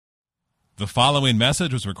The following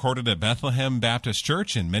message was recorded at Bethlehem Baptist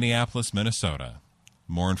Church in Minneapolis, Minnesota.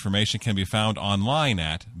 More information can be found online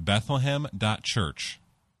at bethlehem.church.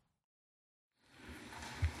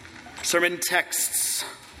 Sermon texts,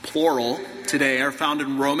 plural, today are found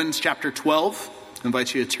in Romans chapter 12. I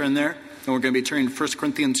invite you to turn there. And we're going to be turning to 1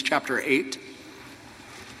 Corinthians chapter 8.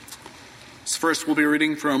 So first, we'll be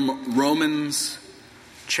reading from Romans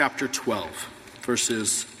chapter 12,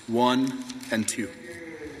 verses 1 and 2.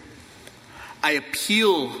 I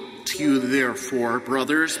appeal to you, therefore,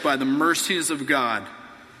 brothers, by the mercies of God,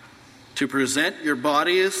 to present your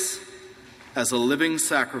bodies as a living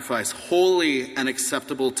sacrifice, holy and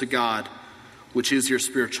acceptable to God, which is your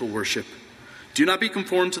spiritual worship. Do not be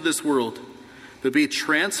conformed to this world, but be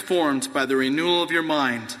transformed by the renewal of your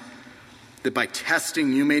mind, that by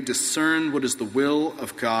testing you may discern what is the will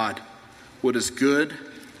of God, what is good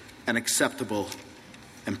and acceptable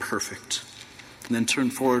and perfect. And then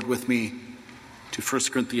turn forward with me to 1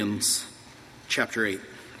 Corinthians chapter 8,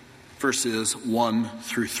 verses 1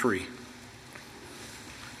 through 3.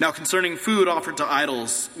 Now concerning food offered to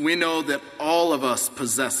idols, we know that all of us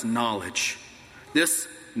possess knowledge. This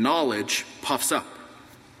knowledge puffs up,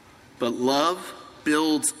 but love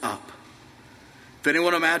builds up. If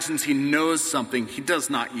anyone imagines he knows something, he does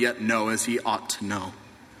not yet know as he ought to know.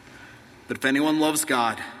 But if anyone loves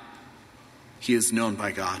God, he is known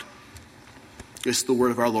by God. This is the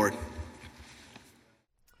word of our Lord.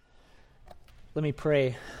 Let me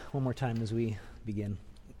pray one more time as we begin.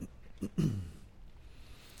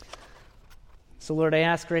 So, Lord, I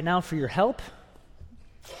ask right now for your help,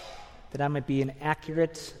 that I might be an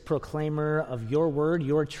accurate proclaimer of your word,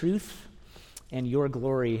 your truth, and your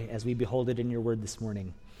glory as we behold it in your word this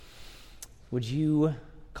morning. Would you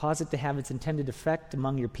cause it to have its intended effect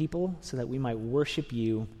among your people so that we might worship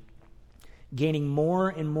you, gaining more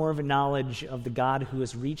and more of a knowledge of the God who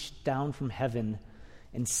has reached down from heaven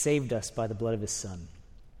and saved us by the blood of his Son.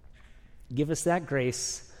 Give us that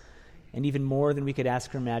grace, and even more than we could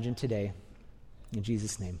ask or imagine today. In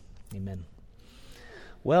Jesus' name, amen.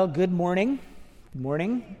 Well, good morning. Good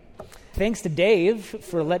morning. Thanks to Dave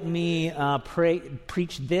for letting me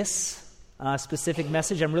preach this specific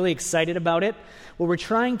message. I'm really excited about it. What we're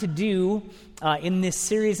trying to do in this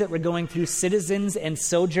series that we're going through, Citizens and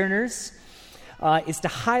Sojourners, is to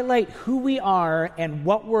highlight who we are and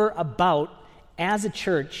what we're about as a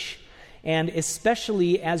church, and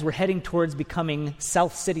especially as we're heading towards becoming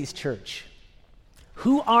South City's church.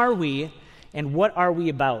 Who are we and what are we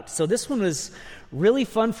about? So this one was really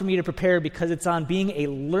fun for me to prepare because it's on being a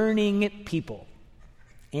learning people.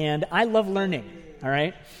 And I love learning, all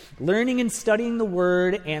right? Learning and studying the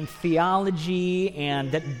Word and theology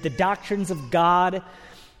and the doctrines of God.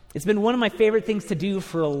 It's been one of my favorite things to do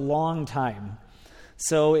for a long time.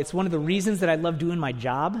 So it's one of the reasons that I love doing my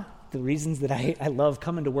job. The reasons that I love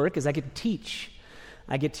coming to work is I get to teach.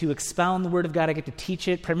 I get to expound the Word of God. I get to teach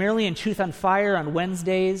it, primarily in Truth on Fire on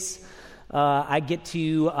Wednesdays. I get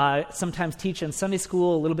to sometimes teach on Sunday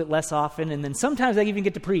school, a little bit less often, and then sometimes I even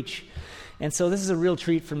get to preach. And so this is a real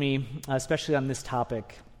treat for me, especially on this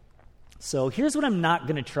topic. So here's what I'm not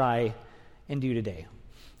going to try and do today.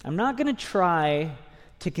 I'm not going to try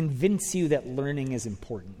to convince you that learning is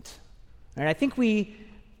important. All right, I think we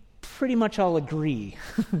pretty much all agree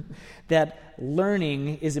that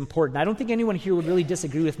learning is important. I don't think anyone here would really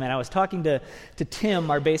disagree with me. I was talking to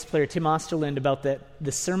Tim, our bass player, Tim Osterland, about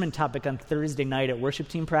the sermon topic on Thursday night at worship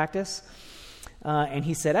team practice. And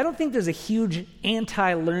he said, I don't think there's a huge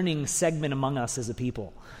anti-learning segment among us as a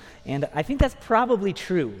people. And I think that's probably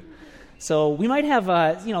true. So we might have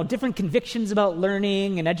different convictions about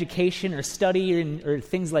learning and education or study or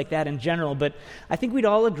things like that in general, but I think we'd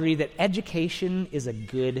all agree that education is a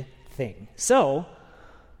good thing. So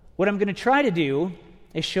what I'm going to try to do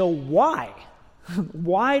is show why.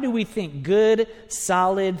 Why do we think good,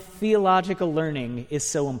 solid, theological learning is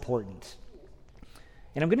so important?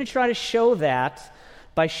 And I'm going to try to show that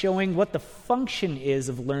by showing what the function is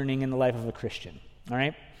of learning in the life of a Christian. All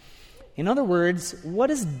right? In other words, what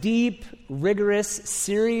does deep, rigorous,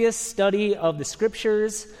 serious study of the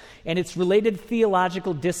Scriptures and its related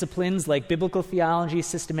theological disciplines like biblical theology,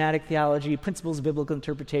 systematic theology, principles of biblical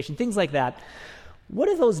interpretation, things like that, what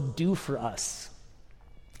do those do for us?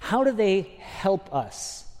 How do they help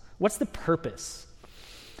us? What's the purpose?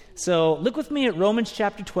 So look with me at Romans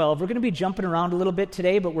chapter 12. We're going to be jumping around a little bit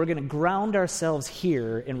today, but we're going to ground ourselves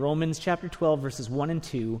here in Romans chapter 12, verses 1 and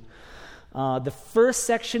 2. The first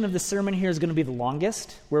section of the sermon here is going to be the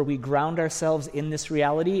longest, where we ground ourselves in this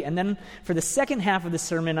reality. And then for the second half of the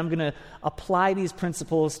sermon, I'm going to apply these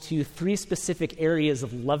principles to three specific areas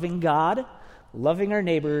of loving God, loving our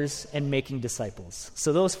neighbors, and making disciples.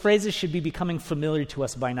 So those phrases should be becoming familiar to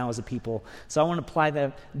us by now as a people. So I want to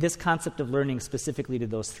apply this concept of learning specifically to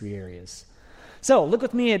those three areas. So look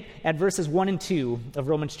with me at verses 1 and 2 of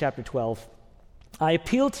Romans chapter 12. I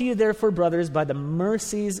appeal to you, therefore, brothers, by the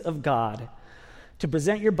mercies of God, to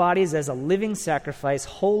present your bodies as a living sacrifice,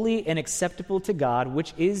 holy and acceptable to God,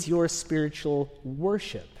 which is your spiritual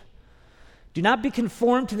worship. Do not be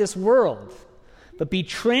conformed to this world, but be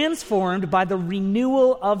transformed by the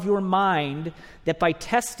renewal of your mind, that by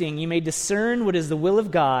testing you may discern what is the will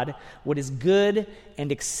of God, what is good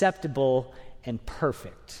and acceptable and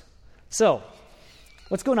perfect. So,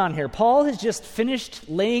 what's going on here? Paul has just finished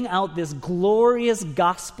laying out this glorious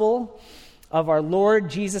gospel of our Lord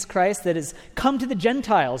Jesus Christ that has come to the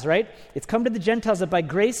Gentiles, right? It's come to the Gentiles that by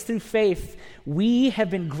grace through faith, we have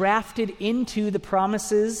been grafted into the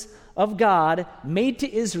promises of God made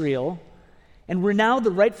to Israel, and we're now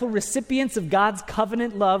the rightful recipients of God's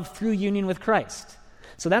covenant love through union with Christ.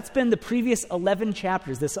 So that's been the previous 11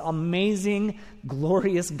 chapters, this amazing,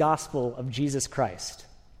 glorious gospel of Jesus Christ.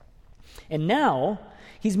 And now,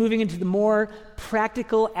 he's moving into the more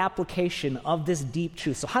practical application of this deep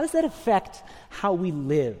truth. So how does that affect how we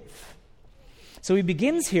live? So he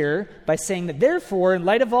begins here by saying that, therefore, in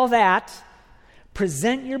light of all that,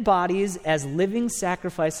 present your bodies as living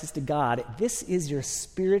sacrifices to God. This is your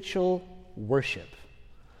spiritual worship.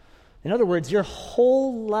 In other words, your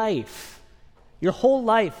whole life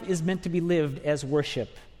is meant to be lived as worship.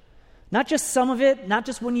 Not just some of it, not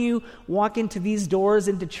just when you walk into these doors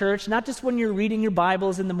into church, not just when you're reading your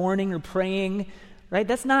Bibles in the morning or praying, right?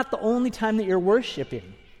 That's not the only time that you're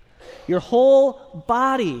worshiping. Your whole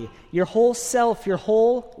body, your whole self, your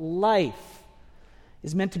whole life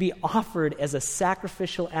is meant to be offered as a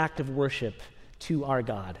sacrificial act of worship to our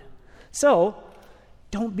God. So,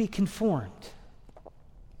 don't be conformed.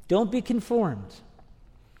 Don't be conformed.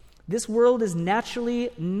 This world is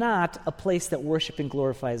naturally not a place that worship and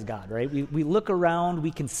glorifies God, right? We look around,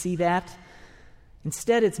 we can see that.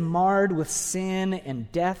 Instead, it's marred with sin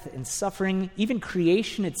and death and suffering, even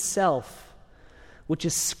creation itself, which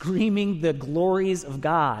is screaming the glories of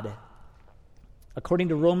God, according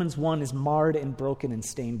to Romans 1, is marred and broken and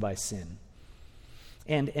stained by sin.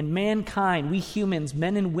 And mankind, we humans,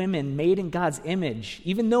 men and women made in God's image,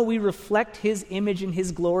 even though we reflect his image and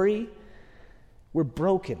his glory, we're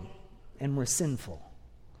broken and we're sinful.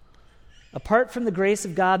 Apart from the grace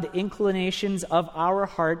of God, the inclinations of our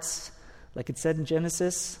hearts, like it said in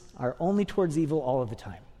Genesis, are only towards evil all of the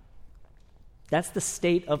time. That's the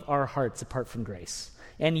state of our hearts apart from grace.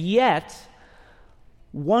 And yet,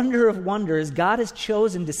 wonder of wonders, God has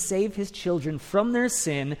chosen to save his children from their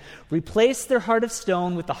sin, replace their heart of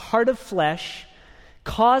stone with a heart of flesh,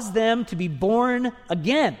 cause them to be born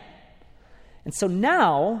again. And so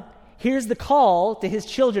now, here's the call to his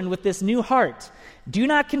children with this new heart. Do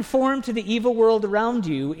not conform to the evil world around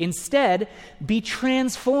you. Instead, be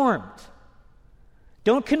transformed.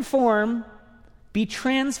 Don't conform, be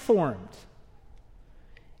transformed.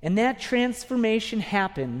 And that transformation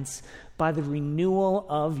happens by the renewal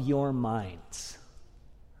of your minds.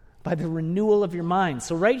 By the renewal of your minds.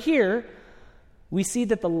 So right here, we see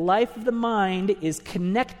that the life of the mind is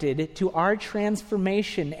connected to our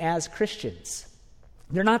transformation as Christians.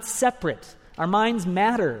 They're not separate. Our minds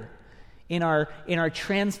matter in our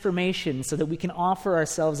transformation so that we can offer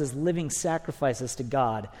ourselves as living sacrifices to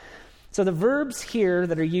God. So the verbs here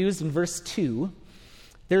that are used in verse 2,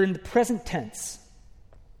 they're in the present tense,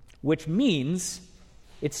 which means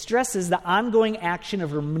it stresses the ongoing action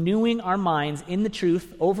of renewing our minds in the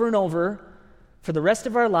truth over and over for the rest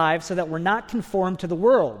of our lives so that we're not conformed to the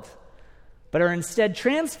world, but are instead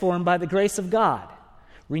transformed by the grace of God.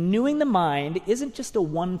 Renewing the mind isn't just a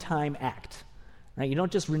one-time act, right? You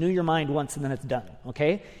don't just renew your mind once and then it's done,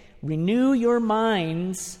 okay? Renew your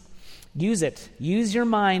minds, use it. Use your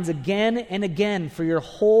minds again and again for your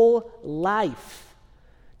whole life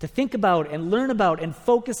to think about and learn about and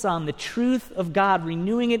focus on the truth of God,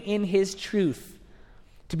 renewing it in his truth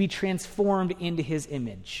to be transformed into his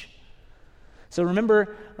image. So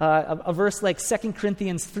remember a verse like 2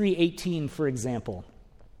 Corinthians 3:18, for example.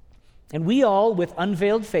 And we all, with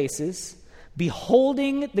unveiled faces,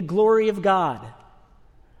 beholding the glory of God,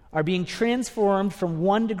 are being transformed from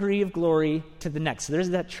one degree of glory to the next. So there's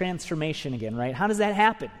that transformation again, right? How does that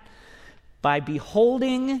happen? By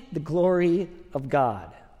beholding the glory of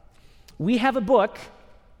God. We have a book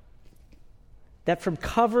that from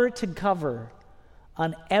cover to cover,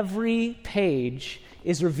 on every page,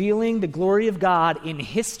 is revealing the glory of God in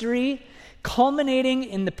history, culminating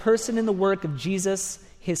in the person and the work of Jesus,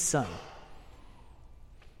 his Son.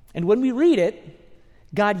 And when we read it,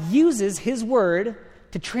 God uses his word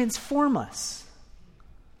to transform us.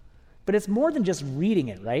 But it's more than just reading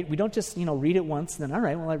it, right? We don't just, read it once and then, all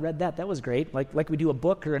right, well, I read that. That was great. Like we do a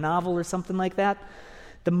book or a novel or something like that.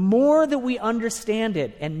 The more that we understand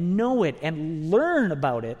it and know it and learn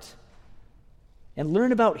about it and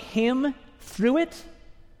learn about him through it,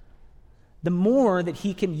 the more that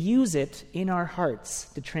he can use it in our hearts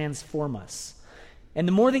to transform us. And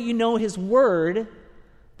the more that you know his word,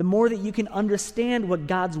 the more that you can understand what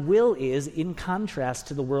God's will is in contrast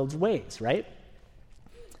to the world's ways, right?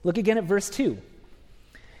 Look again at verse 2.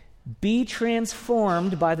 Be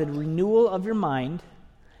transformed by the renewal of your mind,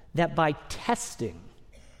 that by testing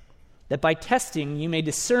you may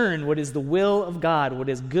discern what is the will of God, what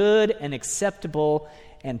is good and acceptable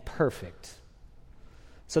and perfect.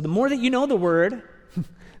 So the more that you know the word,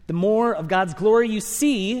 the more of God's glory you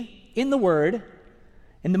see in the word,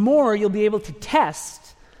 and the more you'll be able to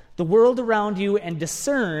test the world around you and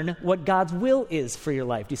discern what God's will is for your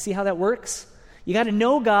life. Do you see how that works? You got to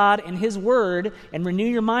know God and his word and renew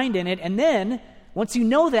your mind in it, and then once you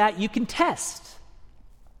know that, you can test.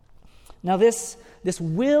 Now this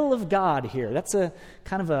will of God here, that's a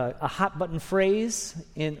kind of a hot button phrase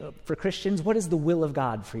for Christians. What is the will of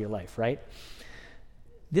God for your life, right?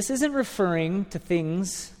 This isn't referring to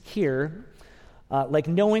things here like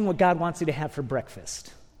knowing what God wants you to have for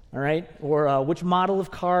breakfast, all right? Or which model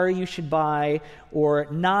of car you should buy, or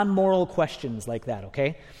non-moral questions like that,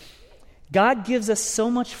 okay? God gives us so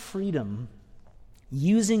much freedom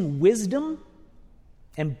using wisdom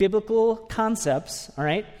and biblical concepts, all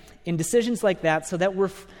right, in decisions like that, so that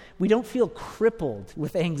we don't feel crippled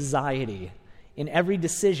with anxiety in every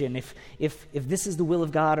decision if this is the will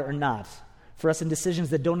of God or not, for us in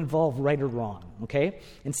decisions that don't involve right or wrong, okay?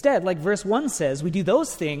 Instead, like verse 1 says, we do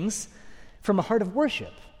those things from a heart of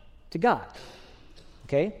worship to God,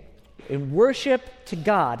 okay? In worship to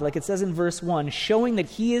God, like it says in verse 1, showing that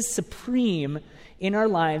he is supreme in our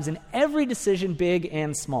lives in every decision, big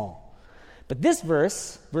and small. But this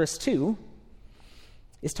verse 2,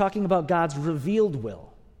 is talking about God's revealed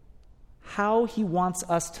will, how he wants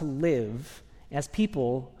us to live as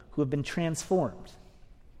people who have been transformed.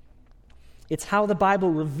 It's how the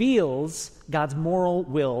Bible reveals God's moral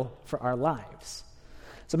will for our lives.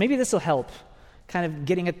 So maybe this will help kind of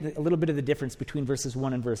getting at a little bit of the difference between verses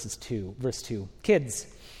 1 and verse 2. Kids,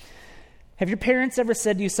 have your parents ever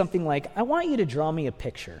said to you something like, I want you to draw me a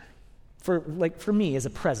picture for me as a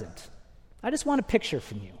present. I just want a picture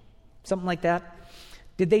from you. Something like that.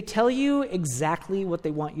 Did they tell you exactly what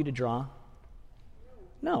they want you to draw?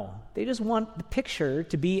 No. They just want the picture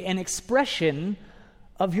to be an expression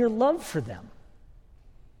of your love for them.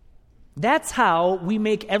 That's how we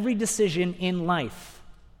make every decision in life,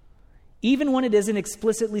 even when it isn't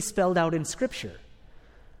explicitly spelled out in Scripture.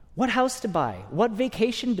 What house to buy, what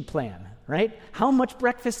vacation to plan, right? How much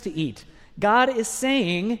breakfast to eat. God is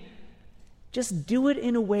saying, just do it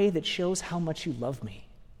in a way that shows how much you love me.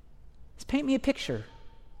 Just paint me a picture.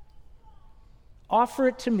 Offer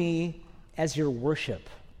it to me as your worship.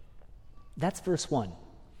 That's verse 1.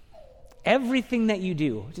 Everything that you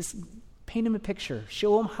do, just paint him a picture.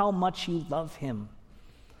 Show him how much you love him.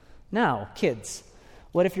 Now, kids,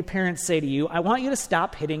 what if your parents say to you, I want you to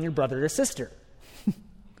stop hitting your brother or sister?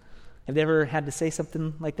 Have they ever had to say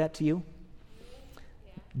something like that to you?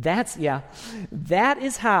 That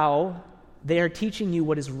is how they are teaching you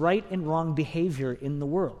what is right and wrong behavior in the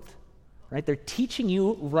world. Right? They're teaching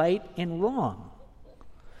you right and wrong.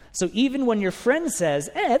 So even when your friend says,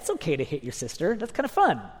 it's okay to hit your sister, that's kind of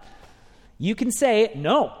fun, you can say,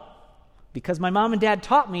 no, because my mom and dad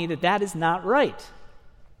taught me that is not right.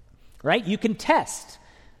 Right? You can test,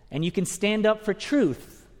 and you can stand up for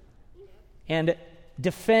truth and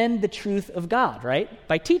defend the truth of God, right?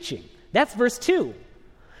 By teaching. That's verse 2.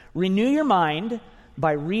 Renew your mind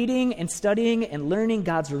by reading and studying and learning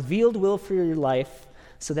God's revealed will for your life,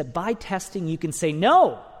 so that by testing you can say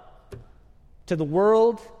no to the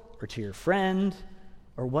world or to your friend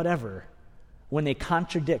or whatever when they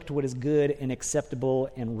contradict what is good and acceptable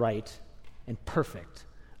and right and perfect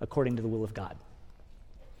according to the will of God.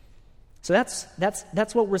 So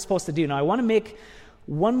that's what we're supposed to do. Now I want to make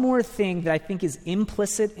one more thing that I think is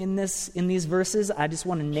implicit in these verses. I just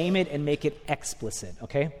want to name it and make it explicit,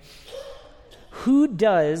 okay? Who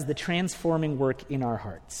does the transforming work in our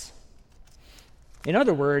hearts? In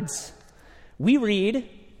other words, we read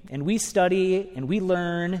and we study and we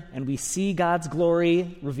learn and we see God's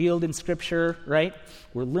glory revealed in Scripture, right?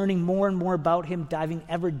 We're learning more and more about him, diving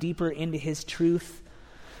ever deeper into his truth.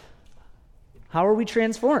 How are we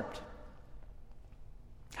transformed?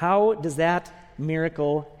 How does that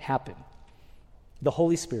miracle happen? The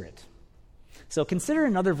Holy Spirit. So consider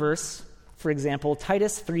another verse, for example,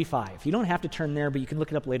 Titus 3:5. You don't have to turn there, but you can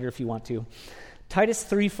look it up later if you want to. Titus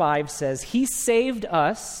 3:5 says, "He saved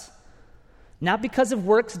us, not because of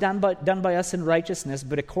works done by us in righteousness,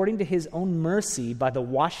 but according to his own mercy, by the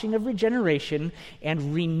washing of regeneration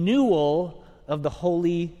and renewal of the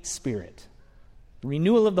Holy Spirit."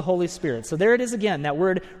 Renewal of the Holy Spirit. So there it is again, that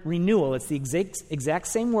word renewal. It's the exact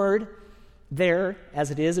same word there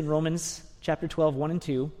as it is in Romans chapter 12, 1 and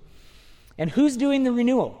 2. And who's doing the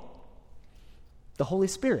renewal? The Holy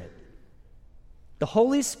Spirit. The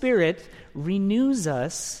Holy Spirit renews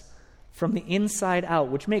us from the inside out,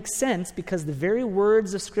 which makes sense because the very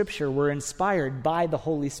words of Scripture were inspired by the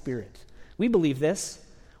Holy Spirit. We believe this.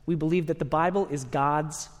 We believe that the Bible is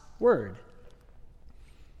God's Word.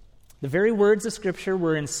 The very words of Scripture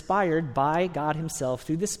were inspired by God himself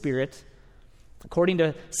through the Spirit. According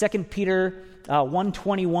to 2 Peter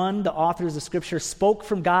 1:21, the authors of Scripture spoke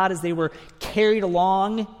from God as they were carried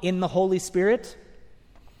along in the Holy Spirit.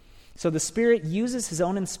 So the Spirit uses his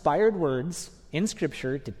own inspired words in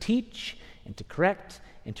Scripture to teach and to correct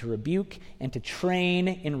and to rebuke and to train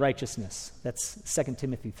in righteousness. That's 2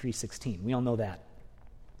 Timothy 3:16. We all know that.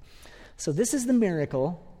 So this is the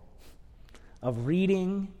miracle of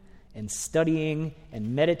reading and studying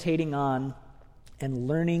and meditating on and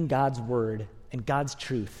learning God's Word and God's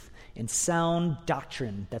truth and sound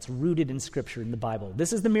doctrine that's rooted in Scripture in the Bible.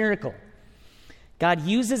 This is the miracle. God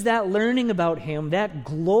uses that learning about him, that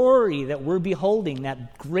glory that we're beholding,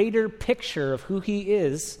 that greater picture of who he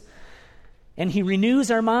is, and he renews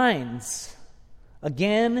our minds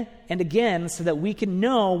again and again so that we can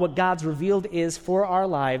know what God's revealed is for our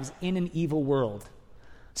lives in an evil world,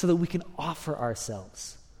 so that we can offer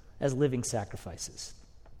ourselves as living sacrifices.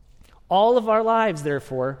 All of our lives,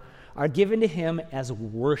 therefore, are given to him as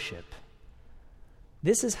worship.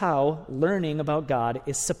 This is how learning about God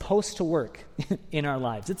is supposed to work in our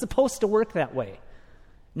lives. It's supposed to work that way.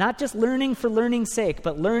 Not just learning for learning's sake,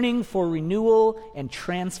 but learning for renewal and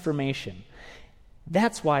transformation.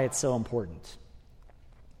 That's why it's so important.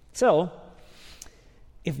 So,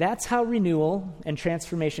 if that's how renewal and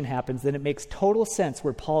transformation happens, then it makes total sense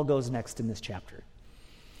where Paul goes next in this chapter.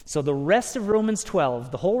 So the rest of Romans 12,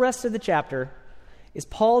 the whole rest of the chapter, is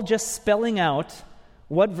Paul just spelling out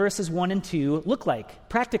what verses 1 and 2 look like,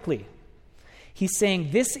 practically. He's saying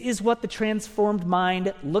this is what the transformed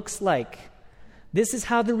mind looks like. This is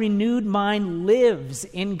how the renewed mind lives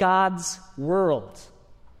in God's world.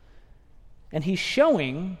 And he's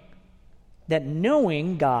showing that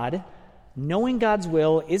knowing God, knowing God's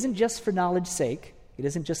will, isn't just for knowledge's sake. It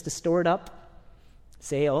isn't just to store it up,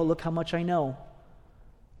 say, oh, look how much I know.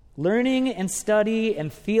 Learning and study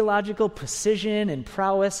and theological precision and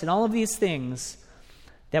prowess and all of these things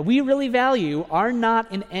that we really value are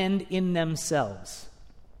not an end in themselves.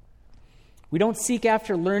 We don't seek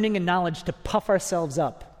after learning and knowledge to puff ourselves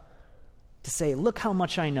up, to say, look how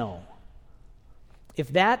much I know. If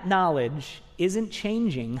that knowledge isn't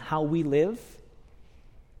changing how we live,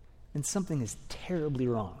 then something is terribly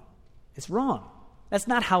wrong. It's wrong. That's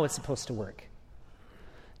not how it's supposed to work.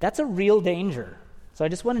 That's a real danger. So I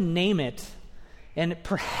just want to name it, and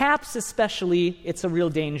perhaps especially it's a real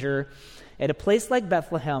danger at a place like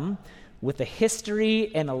Bethlehem with a history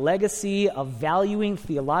and a legacy of valuing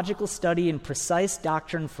theological study and precise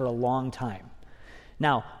doctrine for a long time.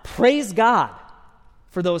 Now, praise God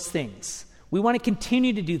for those things. We want to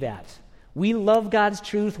continue to do that. We love God's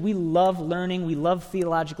truth. We love learning. We love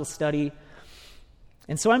theological study.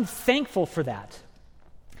 And so I'm thankful for that.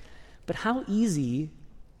 But how easy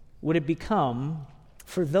would it become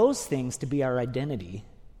for those things to be our identity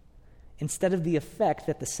instead of the effect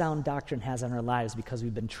that the sound doctrine has on our lives because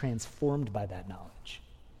we've been transformed by that knowledge?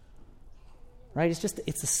 Right?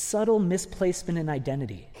 It's a subtle misplacement in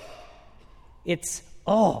identity. It's,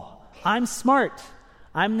 oh, I'm smart.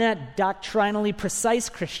 I'm that doctrinally precise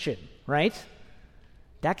Christian, right?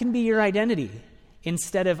 That can be your identity.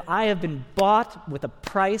 Instead of, I have been bought with a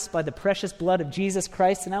price by the precious blood of Jesus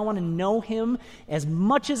Christ, and I want to know him as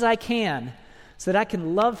much as I can so that I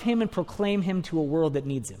can love him and proclaim him to a world that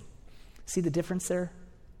needs him. See the difference there?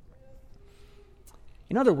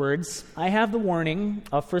 In other words, I have the warning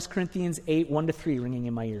of 1 Corinthians 8, 1-3 ringing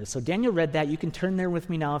in my ears. So Daniel read that. You can turn there with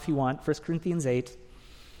me now if you want. 1 Corinthians 8,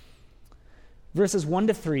 verses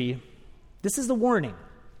 1-3. This is the warning.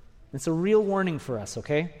 It's a real warning for us,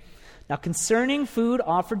 okay? Now, concerning food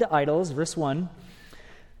offered to idols, verse 1,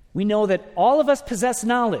 we know that all of us possess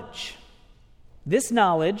knowledge. This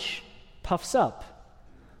knowledge puffs up,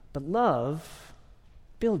 but love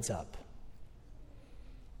builds up.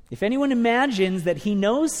 If anyone imagines that he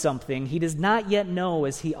knows something, he does not yet know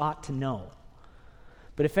as he ought to know.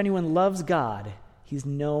 But if anyone loves God, he's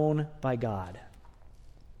known by God.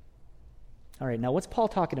 All right, now what's Paul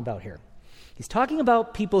talking about here? He's talking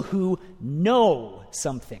about people who know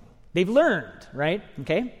something. They've learned, right?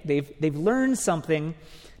 Okay? They've learned something,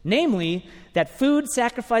 namely that food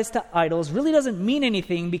sacrificed to idols really doesn't mean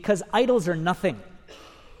anything because idols are nothing.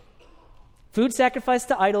 Food sacrificed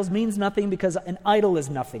to idols means nothing because an idol is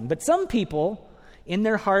nothing. But some people, in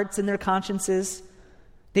their hearts and their consciences,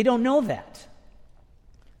 they don't know that.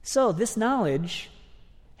 So this knowledge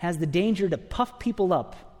has the danger to puff people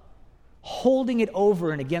up, holding it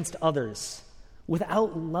over and against others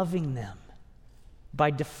without loving them by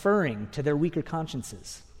deferring to their weaker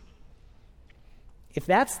consciences. If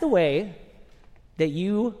that's the way that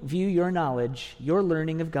you view your knowledge, your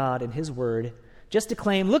learning of God and His Word, just to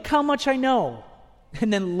claim, look how much I know,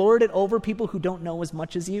 and then lord it over people who don't know as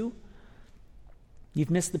much as you, you've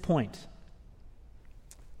missed the point.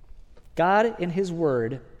 God in His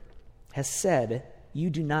Word has said, you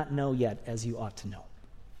do not know yet as you ought to know.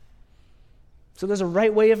 So there's a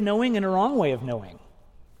right way of knowing and a wrong way of knowing.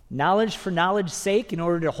 Knowledge for knowledge's sake in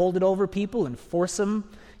order to hold it over people and force them,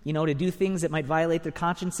 to do things that might violate their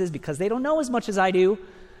consciences because they don't know as much as I do.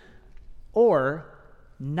 Or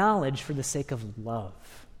knowledge for the sake of love.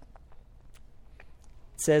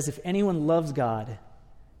 It says, if anyone loves God,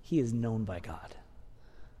 he is known by God.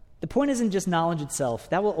 The point isn't just knowledge itself.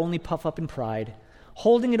 That will only puff up in pride,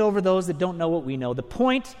 holding it over those that don't know what we know. The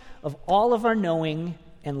point of all of our knowing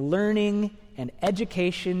and learning and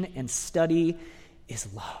education and study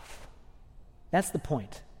is love. That's the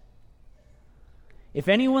point. If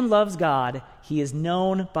anyone loves God, he is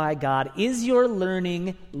known by God. Is your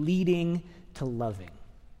learning leading to loving?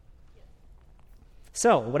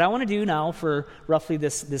 So, what I want to do now for roughly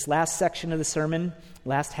this last section of the sermon,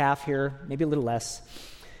 last half here, maybe a little less,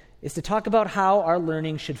 is to talk about how our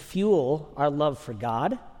learning should fuel our love for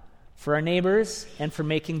God, for our neighbors, and for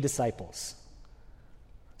making disciples.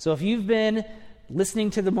 So if you've been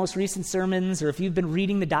listening to the most recent sermons, or if you've been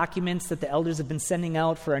reading the documents that the elders have been sending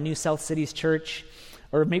out for our new South Cities Church,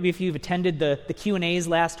 or maybe if you've attended the Q&As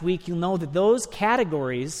last week, you'll know that those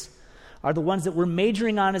categories are the ones that we're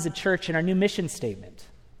majoring on as a church in our new mission statement.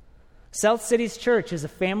 South Cities Church is a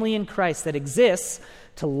family in Christ that exists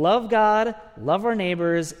to love God, love our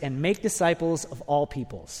neighbors, and make disciples of all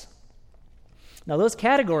peoples. Now, those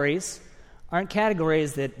categories aren't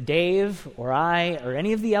categories that Dave or I or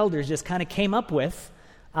any of the elders just kind of came up with.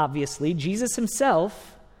 Obviously, Jesus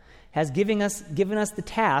himself has given us the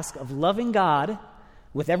task of loving God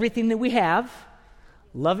with everything that we have,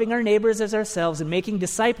 loving our neighbors as ourselves, and making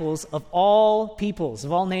disciples of all peoples,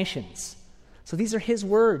 of all nations. So these are his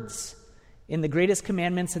words in the greatest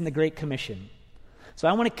commandments and the Great Commission. So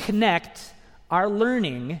I want to connect our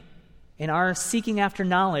learning and our seeking after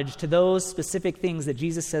knowledge to those specific things that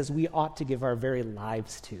Jesus says we ought to give our very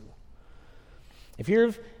lives to. If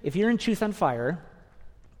you're in Truth on Fire,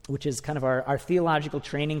 which is kind of our theological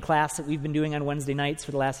training class that we've been doing on Wednesday nights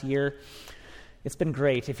for the last year, it's been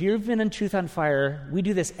great. If you've been in Truth on Fire, we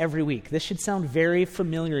do this every week. This should sound very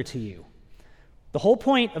familiar to you. The whole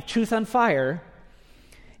point of Truth on Fire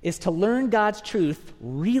is to learn God's truth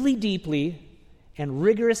really deeply and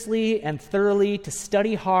rigorously and thoroughly, to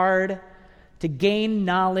study hard, to gain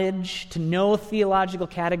knowledge, to know theological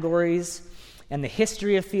categories and the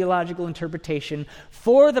history of theological interpretation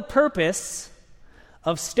for the purpose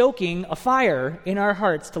of stoking a fire in our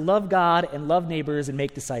hearts to love God and love neighbors and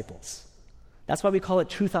make disciples. That's why we call it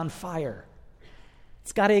Truth on Fire.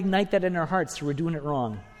 It's got to ignite that in our hearts, or we're doing it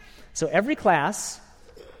wrong. So every class,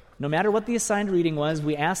 no matter what the assigned reading was,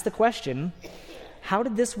 we ask the question, how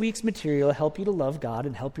did this week's material help you to love God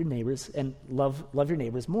and help your neighbors and love your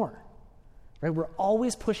neighbors more? Right? We're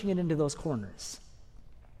always pushing it into those corners.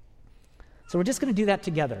 So we're just going to do that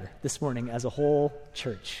together this morning as a whole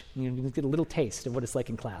church. You get a little taste of what it's like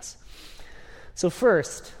in class. So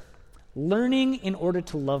first, learning in order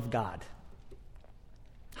to love God.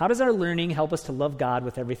 How does our learning help us to love God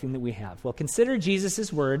with everything that we have? Well, consider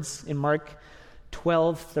Jesus' words in Mark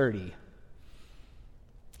 12:30.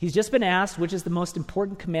 He's just been asked which is the most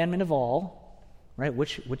important commandment of all. Right?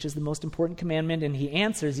 Which is the most important commandment? And he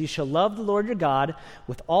answers, you shall love the Lord your God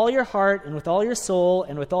with all your heart and with all your soul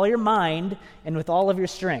and with all your mind and with all of your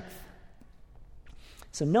strength.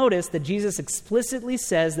 So notice that Jesus explicitly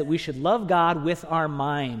says that we should love God with our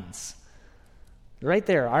minds. Right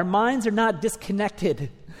there. Our minds are not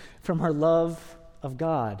disconnected from our love of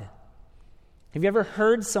God. Have you ever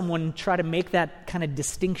heard someone try to make that kind of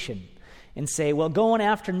distinction and say, well, going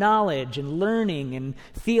after knowledge and learning and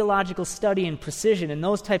theological study and precision and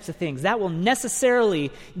those types of things, that will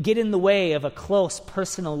necessarily get in the way of a close,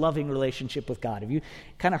 personal, loving relationship with God. Have you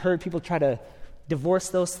kind of heard people try to divorce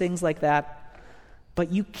those things like that?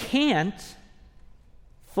 But you can't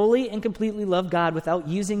fully and completely love God without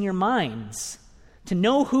using your minds to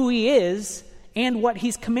know who He is and what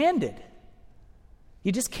He's commanded.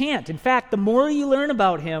 You just can't. In fact, the more you learn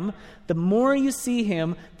about Him, the more you see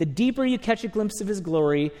Him, the deeper you catch a glimpse of His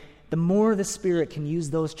glory, the more the Spirit can use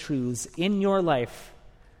those truths in your life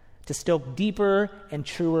to stoke deeper and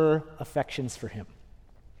truer affections for Him.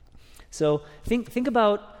 So think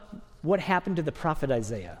about what happened to the prophet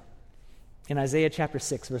Isaiah in Isaiah chapter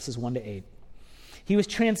 6, verses 1 to 8. He was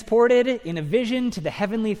transported in a vision to the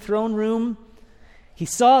heavenly throne room. He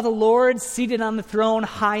saw the Lord seated on the throne,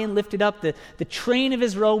 high and lifted up. The train of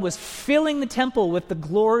His robe was filling the temple with the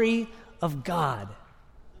glory of God.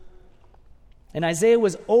 And Isaiah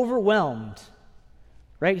was overwhelmed,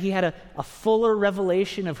 right? He had a fuller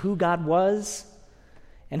revelation of who God was.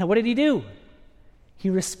 And what did he do? He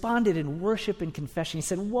responded in worship and confession. He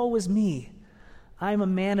said, "Woe is me. I am a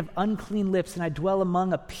man of unclean lips, and I dwell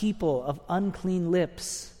among a people of unclean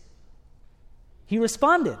lips." He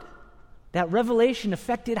responded. That revelation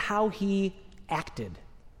affected how he acted.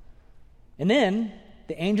 And then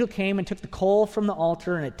the angel came and took the coal from the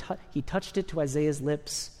altar, and he touched it to Isaiah's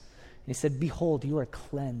lips. And he said, "Behold, you are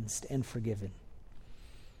cleansed and forgiven."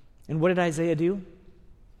 And what did Isaiah do?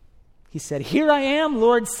 He said, "Here I am,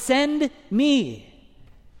 Lord, send me."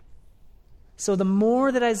 So the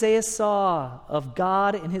more that Isaiah saw of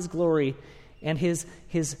God and His glory and His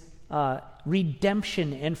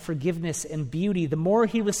redemption and forgiveness and beauty, the more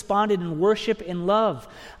he responded in worship and love.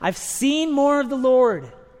 I've seen more of the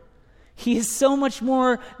Lord. He is so much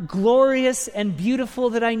more glorious and beautiful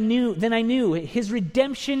than I knew. His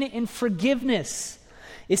redemption and forgiveness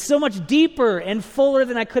is so much deeper and fuller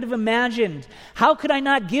than I could have imagined. How could I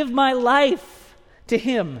not give my life to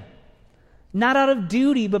Him? Not out of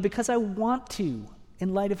duty, but because I want to,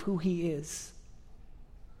 in light of who He is.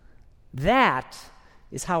 That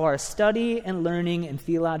is how our study and learning and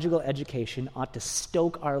theological education ought to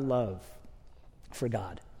stoke our love for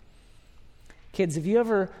God. Kids, have you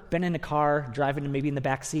ever been in a car, driving maybe in the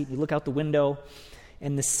back seat, you look out the window,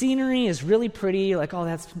 and the scenery is really pretty, you're like, oh,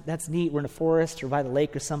 that's neat, we're in a forest or by the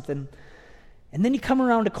lake or something. And then you come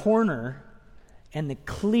around a corner, and it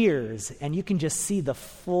clears, and you can just see the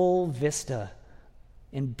full vista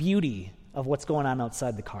and beauty of what's going on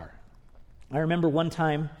outside the car. I remember one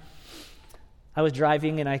time I was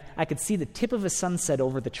driving, and I could see the tip of a sunset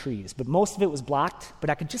over the trees, but most of it was blocked, but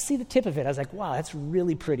I could just see the tip of it. I was like, wow, that's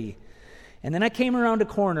really pretty. And then I came around a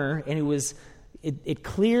corner, and it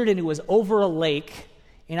cleared, and it was over a lake,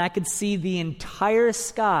 and I could see the entire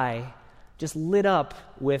sky just lit up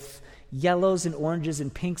with yellows and oranges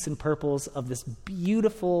and pinks and purples of this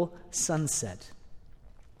beautiful sunset.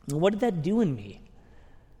 And what did that do in me?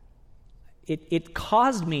 It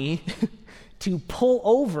caused me to pull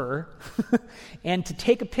over and to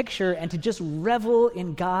take a picture and to just revel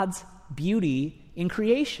in God's beauty in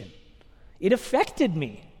creation. It affected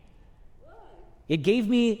me. It gave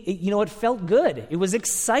me, it felt good. It was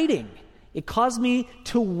exciting. It caused me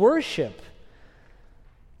to worship.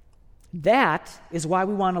 That is why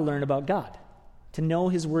we want to learn about God, to know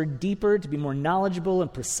His Word deeper, to be more knowledgeable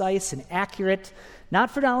and precise and accurate,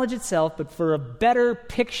 not for knowledge itself, but for a better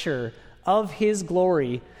picture of His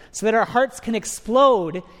glory, so that our hearts can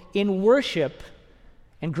explode in worship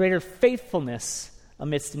and greater faithfulness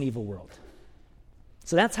amidst an evil world.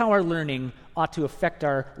 So that's how our learning ought to affect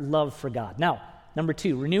our love for God. Now, number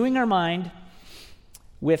 2, renewing our mind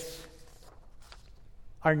with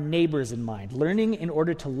our neighbors in mind, learning in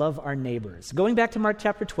order to love our neighbors. Going back to Mark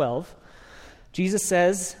chapter 12, Jesus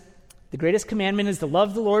says, the greatest commandment is to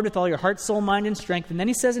love the Lord with all your heart, soul, mind, and strength. And then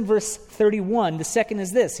he says in verse 31, the second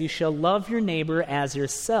is this: you shall love your neighbor as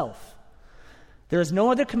yourself. There is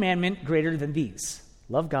no other commandment greater than these.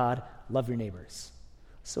 Love God, love your neighbors.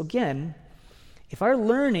 So again, if our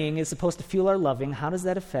learning is supposed to fuel our loving, how does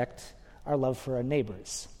that affect our love for our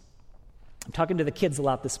neighbors? I'm talking to the kids a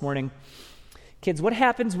lot this morning. Kids, what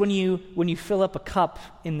happens when you fill up a cup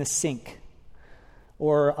in the sink?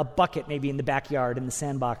 Or a bucket maybe in the backyard, in the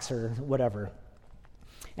sandbox or whatever.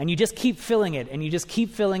 And you just keep filling it, and you just keep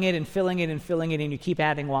filling it and filling it and filling it, and you keep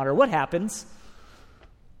adding water. What happens?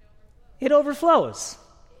 It overflows.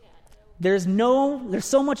 There's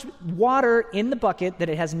so much water in the bucket that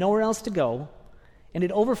it has nowhere else to go, and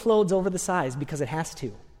it overflows over the sides because it has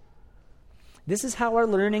to. This is how our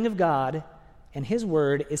learning of God and His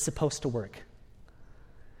Word is supposed to work.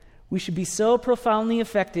 We should be so profoundly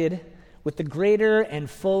affected with the greater and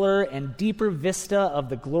fuller and deeper vista of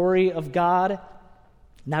the glory of God,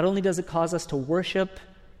 not only does it cause us to worship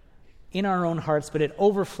in our own hearts, but it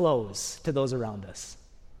overflows to those around us.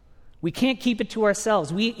 We can't keep it to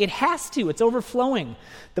ourselves. It has to. It's overflowing.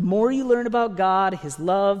 The more you learn about God, His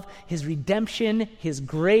love, His redemption, His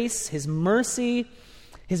grace, His mercy,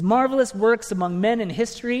 His marvelous works among men in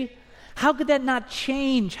history, how could that not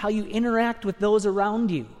change how you interact with those around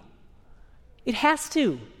you? It has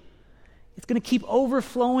to. It's going to keep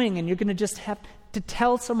overflowing, and you're going to just have to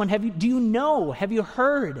tell someone, do you know? Have you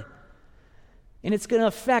heard? And it's going to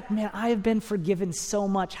affect, man, I have been forgiven so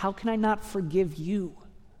much. How can I not forgive you?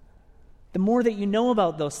 The more that you know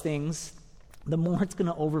about those things, the more it's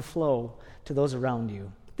going to overflow to those around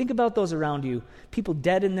you. Think about those around you, people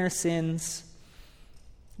dead in their sins,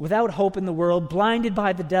 without hope in the world, blinded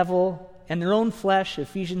by the devil and their own flesh,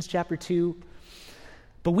 Ephesians chapter 2.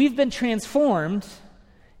 But we've been transformed,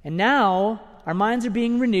 and now our minds are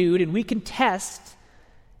being renewed, and we can test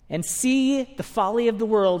and see the folly of the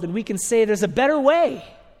world, and we can say there's a better way.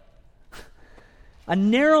 A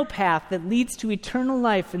narrow path that leads to eternal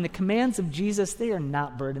life, and the commands of Jesus, they are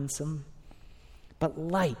not burdensome, but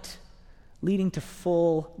light, leading to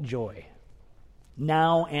full joy,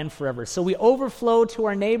 now and forever. So we overflow to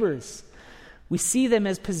our neighbors. We see them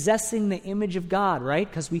as possessing the image of God, right?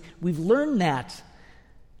 Because we've learned that.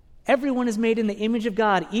 Everyone is made in the image of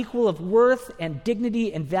God, equal of worth and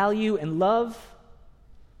dignity and value and love.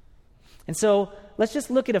 And so let's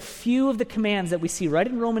just look at a few of the commands that we see right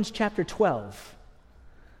in Romans chapter 12.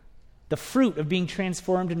 The fruit of being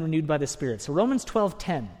transformed and renewed by the Spirit. So Romans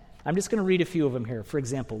 12:10. I'm just going to read a few of them here. For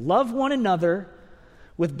example, love one another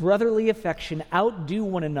with brotherly affection, outdo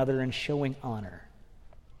one another in showing honor.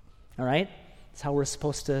 All right? That's how we're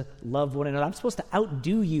supposed to love one another. I'm supposed to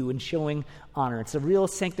outdo you in showing honor. It's a real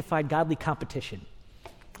sanctified, godly competition.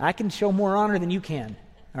 I can show more honor than you can.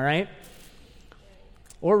 All right?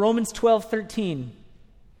 Or Romans 12:13.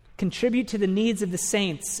 Contribute to the needs of the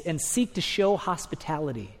saints and seek to show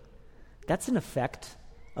hospitality. That's an effect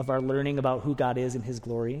of our learning about who God is in His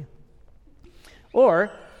glory.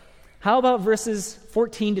 Or, how about verses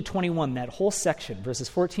 14 to 21, that whole section, verses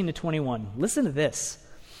 14 to 21. Listen to this.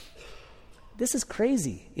 This is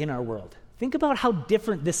crazy in our world. Think about how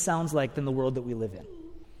different this sounds like than the world that we live in.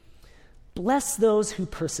 Bless those who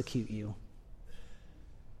persecute you.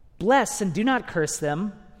 Bless and do not curse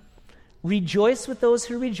them. Rejoice with those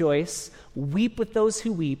who rejoice. Weep with those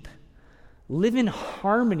who weep. Live in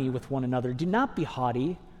harmony with one another. Do not be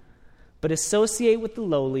haughty, but associate with the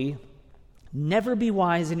lowly. Never be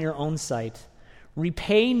wise in your own sight.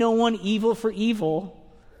 Repay no one evil for evil,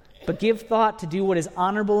 but give thought to do what is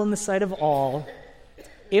honorable in the sight of all.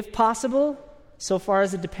 If possible, so far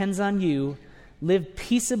as it depends on you, live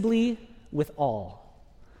peaceably with all.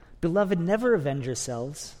 Beloved, never avenge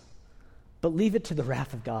yourselves, but leave it to the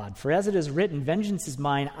wrath of God. For as it is written, vengeance is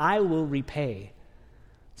mine, I will repay,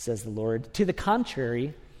 says the Lord. To the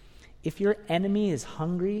contrary, if your enemy is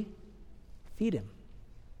hungry, feed him.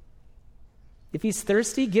 If he's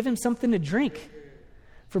thirsty, give him something to drink.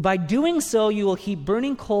 For by doing so, you will heap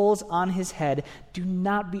burning coals on his head. Do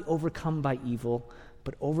not be overcome by evil,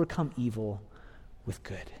 but overcome evil with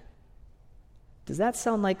good. Does that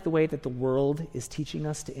sound like the way that the world is teaching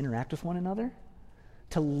us to interact with one another?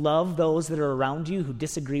 To love those that are around you who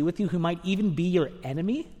disagree with you, who might even be your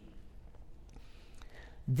enemy?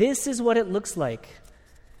 This is what it looks like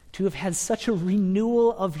to have had such a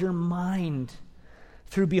renewal of your mind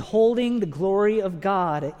through beholding the glory of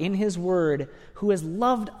God in His Word, who has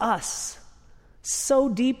loved us so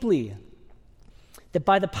deeply that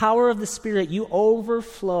by the power of the Spirit you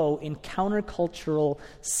overflow in countercultural,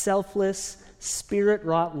 selfless,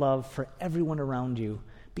 Spirit-wrought love for everyone around you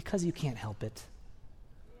because you can't help it.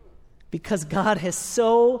 Because God has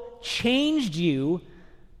so changed you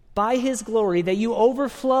by His glory that you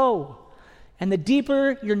overflow. And the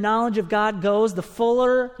deeper your knowledge of God goes, the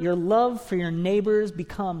fuller your love for your neighbors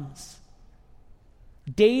becomes.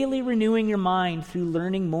 Daily renewing your mind through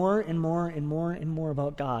learning more and more and more and more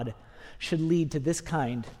about God should lead to this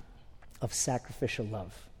kind of sacrificial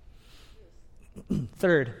love.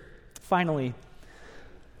 Third, finally,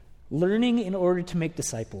 learning in order to make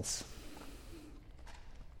disciples.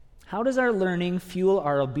 How does our learning fuel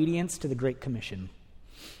our obedience to the Great Commission?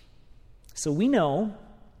 So we know,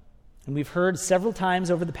 and we've heard several times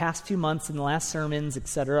over the past few months in the last sermons,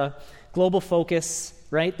 etc., global focus,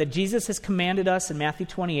 right? That Jesus has commanded us in Matthew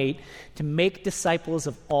 28 to make disciples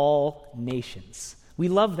of all nations. We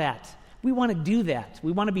love that. We want to do that.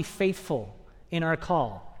 We want to be faithful in our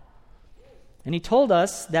call. And He told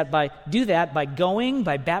us that by going,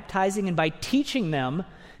 by baptizing, and by teaching them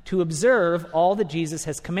to observe all that Jesus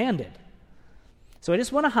has commanded. So I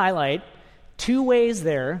just want to highlight two ways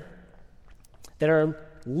there that our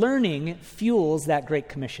learning fuels that Great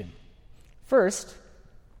Commission. First,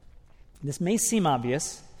 this may seem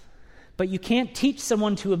obvious, but you can't teach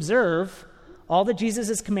someone to observe all that Jesus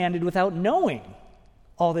has commanded without knowing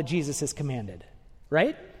all that Jesus has commanded,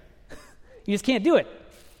 right? You just can't do it.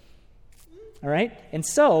 All right? And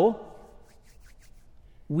so,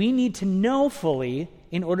 we need to know fully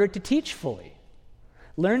in order to teach fully.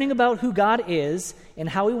 Learning about who God is and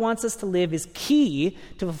how he wants us to live is key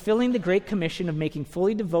to fulfilling the Great Commission of making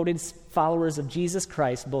fully devoted followers of Jesus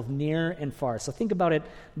Christ, both near and far. So think about it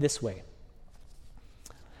this way.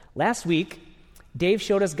 Last week, Dave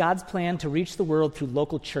showed us God's plan to reach the world through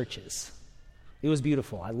local churches. It was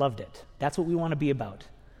beautiful. I loved it. That's what we want to be about.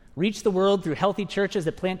 Reach the world through healthy churches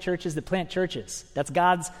that plant churches that plant churches. That's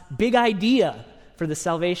God's big idea for the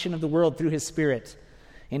salvation of the world through his Spirit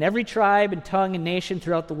in every tribe and tongue and nation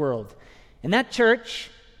throughout the world. And that church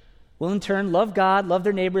will in turn love God, love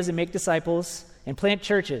their neighbors, and make disciples and plant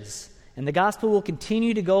churches. And the gospel will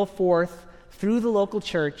continue to go forth through the local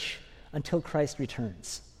church until Christ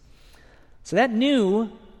returns. So that new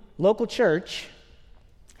local church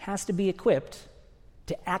has to be equipped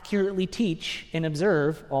to accurately teach and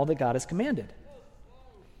observe all that God has commanded.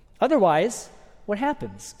 Otherwise, what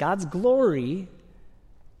happens? God's glory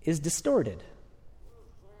is distorted.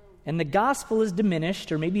 And the gospel is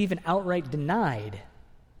diminished or maybe even outright denied.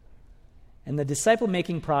 And the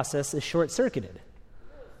disciple-making process is short-circuited.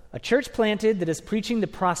 A church planted that is preaching the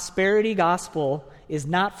prosperity gospel is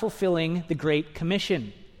not fulfilling the Great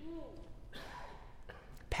Commission.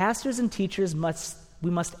 Pastors and teachers must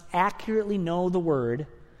accurately know the word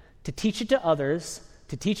to teach it to others,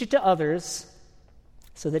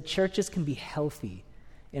 so that churches can be healthy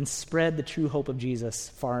and spread the true hope of Jesus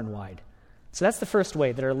far and wide. So that's the first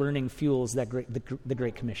way that our learning fuels the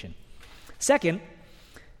Great Commission. Second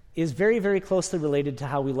is very, very closely related to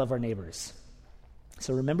how we love our neighbors.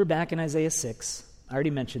 So remember back in Isaiah 6, I already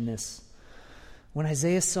mentioned this. When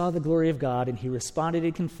Isaiah saw the glory of God and he responded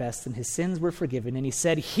and confessed and his sins were forgiven and he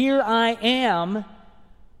said, "Here I am,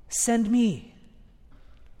 send me."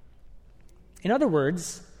 In other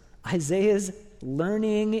words, Isaiah's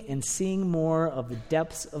learning and seeing more of the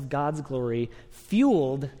depths of God's glory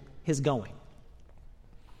fueled his going.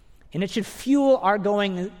 And it should fuel our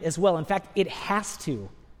going as well. In fact, it has to.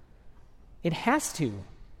 It has to.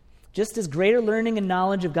 Just as greater learning and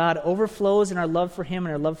knowledge of God overflows in our love for him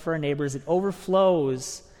and our love for our neighbors, it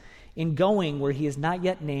overflows in going where he is not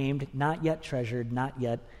yet named, not yet treasured, not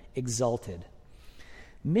yet exalted.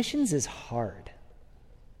 Missions is hard,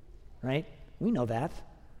 right? We know that.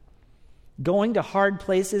 Going to hard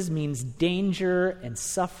places means danger and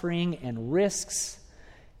suffering and risks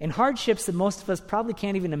and hardships that most of us probably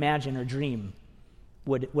can't even imagine or dream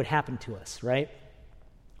would happen to us, right?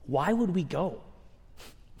 Why would we go?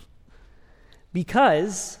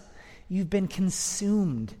 Because you've been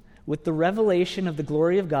consumed with the revelation of the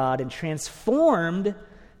glory of God and transformed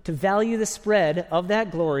to value the spread of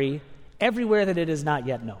that glory everywhere that it is not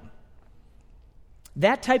yet known.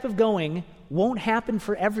 That type of going won't happen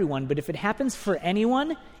for everyone, but if it happens for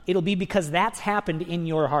anyone, it'll be because that's happened in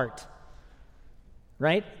your heart.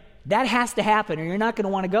 Right? That has to happen or you're not going to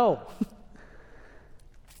want to go.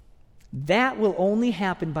 That will only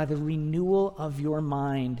happen by the renewal of your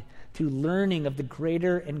mind through learning of the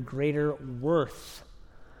greater and greater worth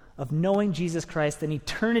of knowing Jesus Christ and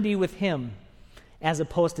eternity with him as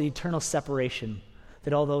opposed to the eternal separation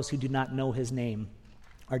that all those who do not know his name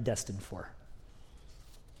are destined for.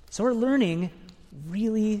 So our learning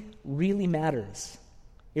really, really matters.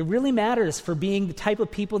 It really matters for being the type of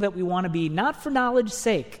people that we want to be, not for knowledge's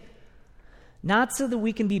sake, not so that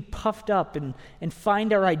we can be puffed up and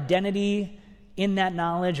find our identity in that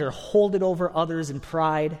knowledge or hold it over others in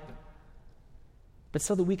pride, but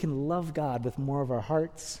so that we can love God with more of our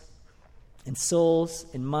hearts and souls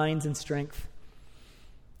and minds and strength,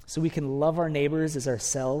 so we can love our neighbors as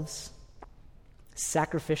ourselves,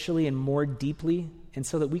 sacrificially and more deeply, and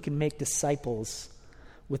so that we can make disciples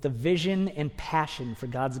with a vision and passion for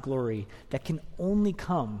God's glory that can only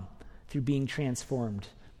come through being transformed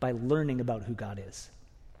by learning about who God is.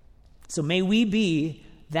 So may we be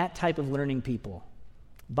that type of learning people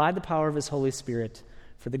by the power of his Holy Spirit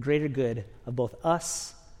for the greater good of both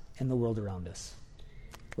us and the world around us.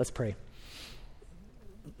 Let's pray.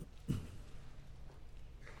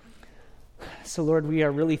 So, Lord, we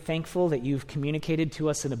are really thankful that you've communicated to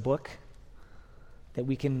us in a book, that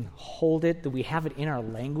we can hold it, that we have it in our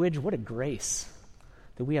language. What a grace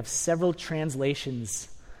that we have several translations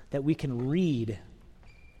that we can read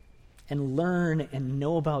and learn and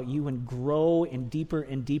know about you and grow in deeper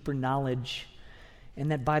and deeper knowledge,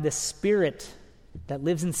 and that by the Spirit that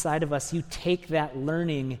lives inside of us, you take that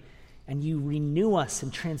learning and you renew us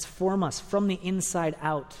and transform us from the inside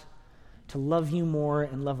out to love you more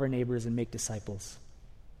and love our neighbors and make disciples.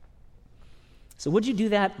 So would you do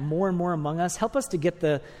that more and more among us? Help us to get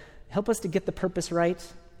the purpose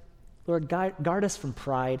right. Lord, guard us from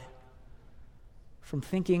pride, from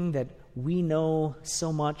thinking that we know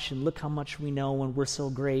so much and look how much we know and we're so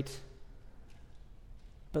great.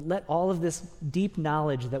 But let all of this deep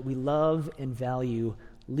knowledge that we love and value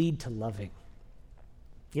lead to loving.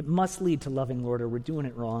 It must lead to loving, Lord, or we're doing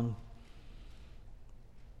it wrong.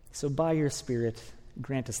 So by your Spirit,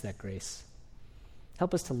 grant us that grace.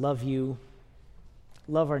 Help us to love you,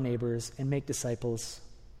 love our neighbors, and make disciples.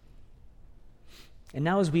 And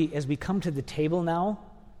now as we come to the table now,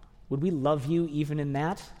 would we love you even in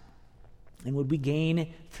that? And would we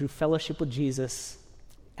gain, through fellowship with Jesus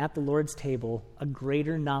at the Lord's table, a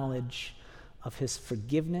greater knowledge of his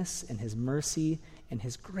forgiveness and his mercy and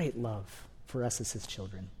his great love for us as his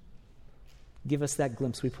children? Give us that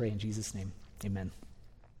glimpse, we pray in Jesus' name. Amen.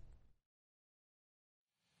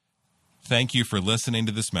 Thank you for listening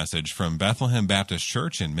to this message from Bethlehem Baptist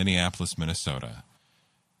Church in Minneapolis, Minnesota.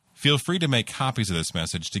 Feel free to make copies of this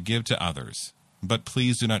message to give to others, but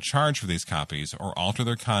please do not charge for these copies or alter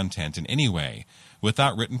their content in any way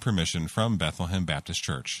without written permission from Bethlehem Baptist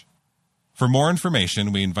Church. For more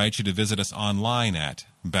information, we invite you to visit us online at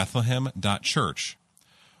bethlehem.church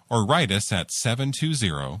or write us at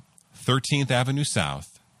 720 13th Avenue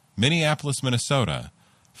South, Minneapolis, Minnesota,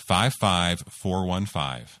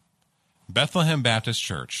 55415. Bethlehem Baptist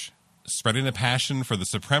Church, spreading the passion for the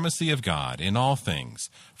supremacy of God in all things,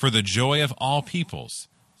 for the joy of all peoples,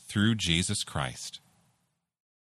 through Jesus Christ.